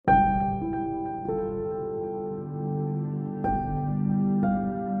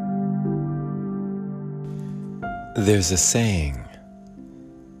There's a saying,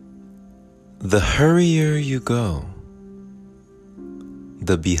 the hurrier you go,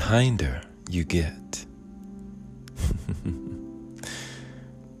 the behinder you get.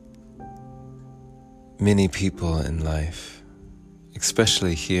 Many people in life,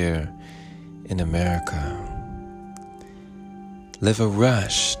 especially here in America, live a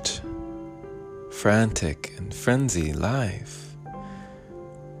rushed, frantic, and frenzied life.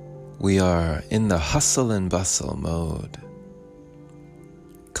 We are in the hustle and bustle mode,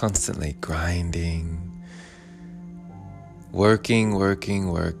 constantly grinding, working.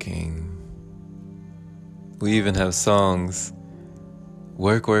 We even have songs,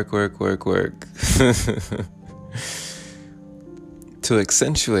 work, to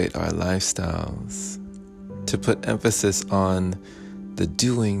accentuate our lifestyles, to put emphasis on the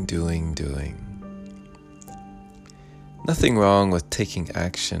doing. Nothing wrong with taking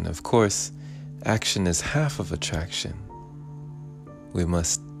action. Of course, action is half of attraction. We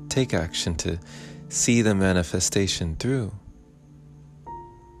must take action to see the manifestation through.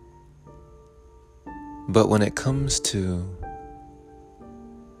 But when it comes to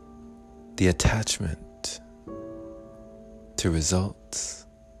the attachment to results,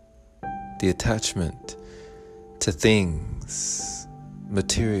 the attachment to things,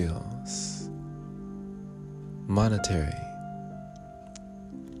 materials, monetary,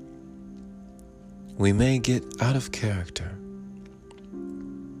 we may get out of character.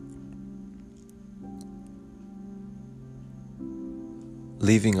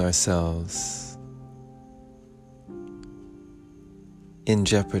 Leaving ourselves in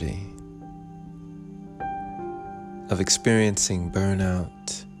jeopardy of experiencing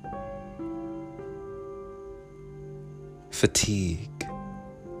burnout, fatigue,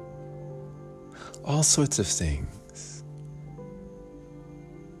 all sorts of things.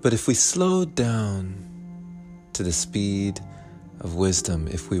 But if we slowed down to the speed of wisdom,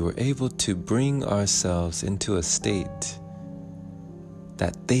 if we were able to bring ourselves into a state,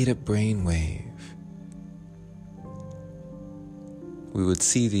 that theta brainwave, we would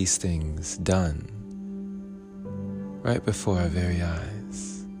see these things done right before our very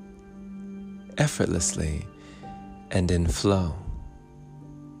eyes, effortlessly and in flow,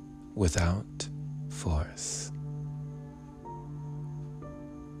 without force.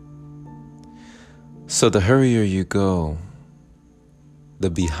 So the hurrier you go,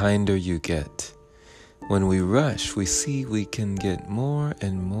 the behinder you get. When we rush, we see we can get more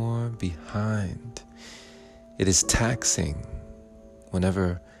and more behind. It is taxing.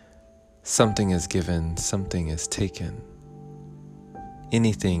 Whenever something is given, something is taken.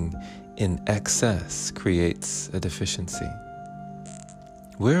 Anything in excess creates a deficiency.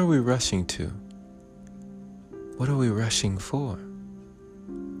 Where are we rushing to? What are we rushing for?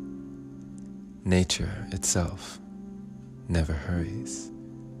 Nature itself never hurries.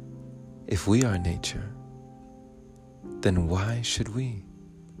 If we are nature, then why should we?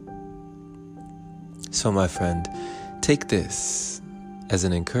 So my friend, take this as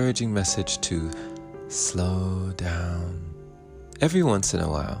an encouraging message to slow down. Every once in a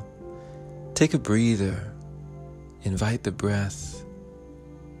while, take a breather, invite the breath,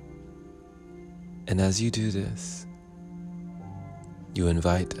 and as you do this, you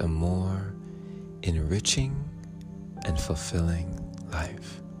invite a more enriching and fulfilling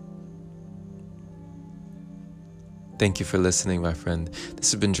life. Thank you for listening, my friend.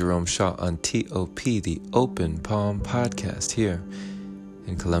 This has been Jerome Shaw on TOP, the Open Palm Podcast here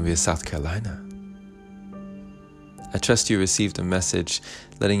in Columbia, South Carolina. I trust you received a message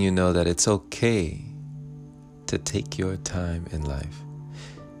letting you know that it's okay to take your time in life.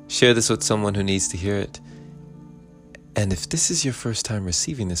 Share this with someone who needs to hear it. And if this is your first time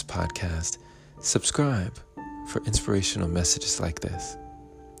receiving this podcast, subscribe for inspirational messages like this.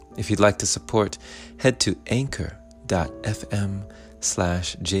 If you'd like to support, head to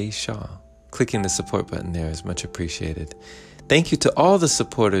anchor.fm/jshaw. Clicking the support button there is much appreciated. Thank you to all the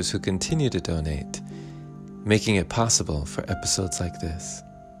supporters who continue to donate, making it possible for episodes like this.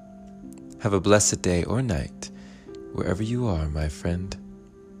 Have a blessed day or night, wherever you are, my friend.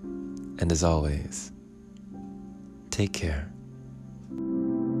 And as always, take care.